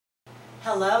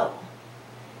Hello,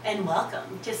 and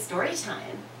welcome to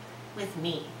Storytime with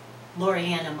me,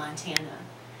 Loriannamontana,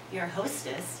 your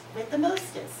hostess with the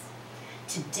mostest.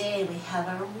 Today we have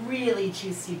a really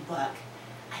juicy book.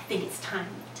 I think it's time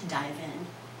to dive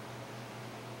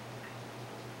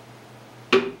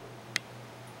in.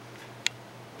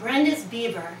 Brenda's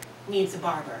Beaver needs a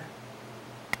barber.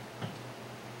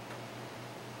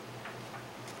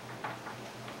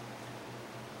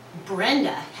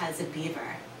 Brenda has a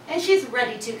beaver, and she's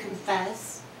ready to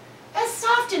confess. As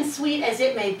soft and sweet as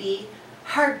it may be,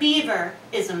 her beaver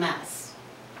is a mess.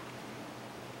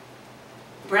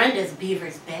 Brenda's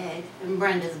beaver's big, and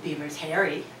Brenda's beaver's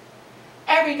hairy.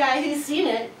 Every guy who's seen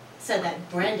it said that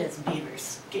Brenda's beaver's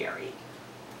scary.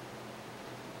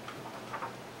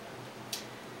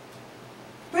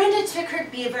 Brenda took her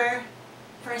beaver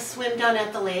for a swim down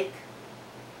at the lake.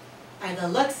 By the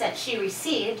looks that she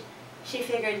received, she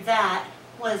figured that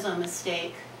was a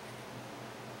mistake.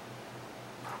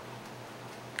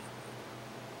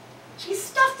 She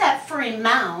stuffed that furry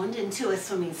mound into a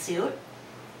swimming suit.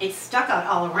 It stuck out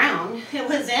all around. It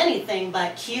was anything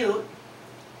but cute.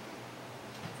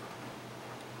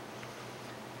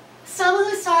 Some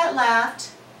who saw it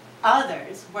laughed.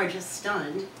 Others were just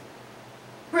stunned.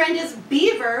 Brenda's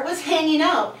beaver was hanging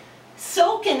out,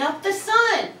 soaking up the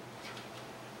sun.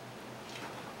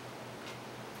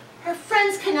 Her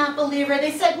friends could not believe her.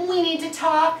 They said, "We need to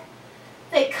talk."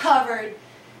 They covered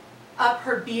up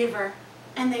her beaver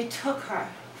and they took her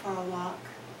for a walk.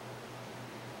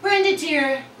 "Brenda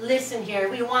dear, listen here.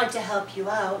 We want to help you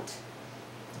out.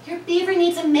 Your beaver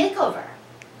needs a makeover.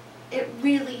 It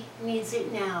really needs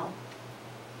it now.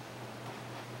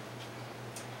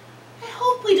 I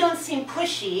hope we don't seem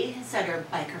pushy," said her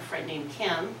biker friend named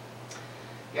Kim.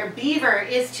 "Your beaver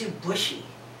is too bushy.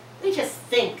 We just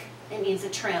think it needs a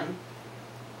trim."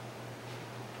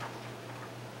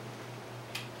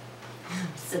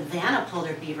 Savannah pulled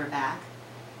her beaver back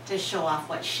to show off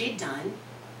what she'd done.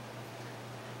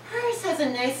 Hers has a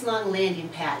nice long landing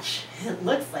patch. It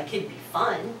looks like it'd be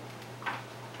fun.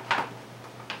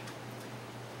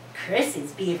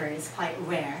 Chrissy's beaver is quite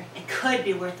rare. It could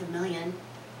be worth $1 million.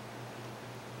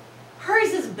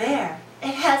 Hers is bare.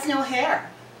 It has no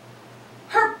hair.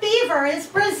 Her beaver is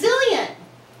Brazilian.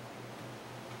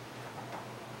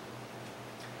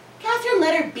 Catherine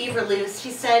let her beaver loose.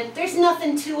 She said, "There's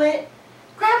nothing to it.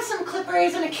 Grab some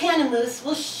clippers and a can of mousse.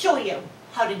 We'll show you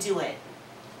how to do it."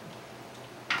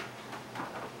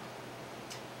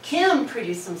 Kim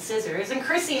produced some scissors and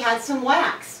Chrissy had some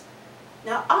wax.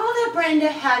 Now all that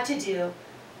Brenda had to do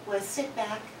was sit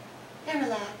back and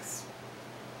relax.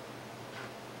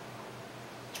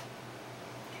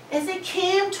 As they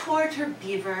came toward her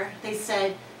beaver, they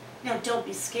said, "Now don't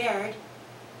be scared.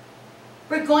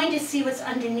 We're going to see what's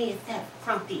underneath that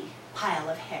frumpy pile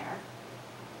of hair."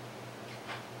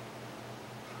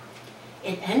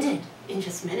 It ended in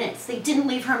just minutes. They didn't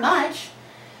leave her much.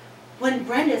 When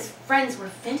Brenda's friends were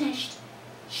finished,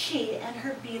 she and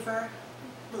her beaver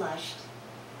blushed.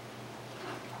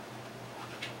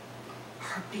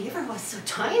 Her beaver was so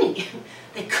tiny,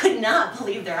 they could not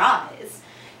believe their eyes.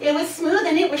 It was smooth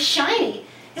and it was shiny.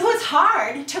 It was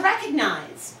hard to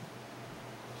recognize.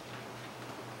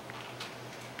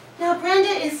 Now Brenda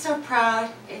is so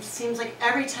proud. It seems like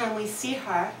every time we see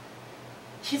her,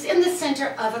 she's in the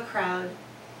center of a crowd,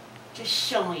 just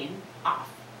showing off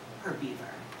her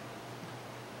beaver.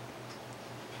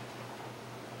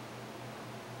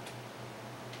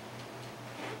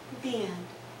 The end.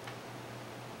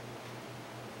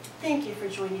 Thank you for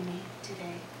joining me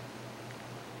today.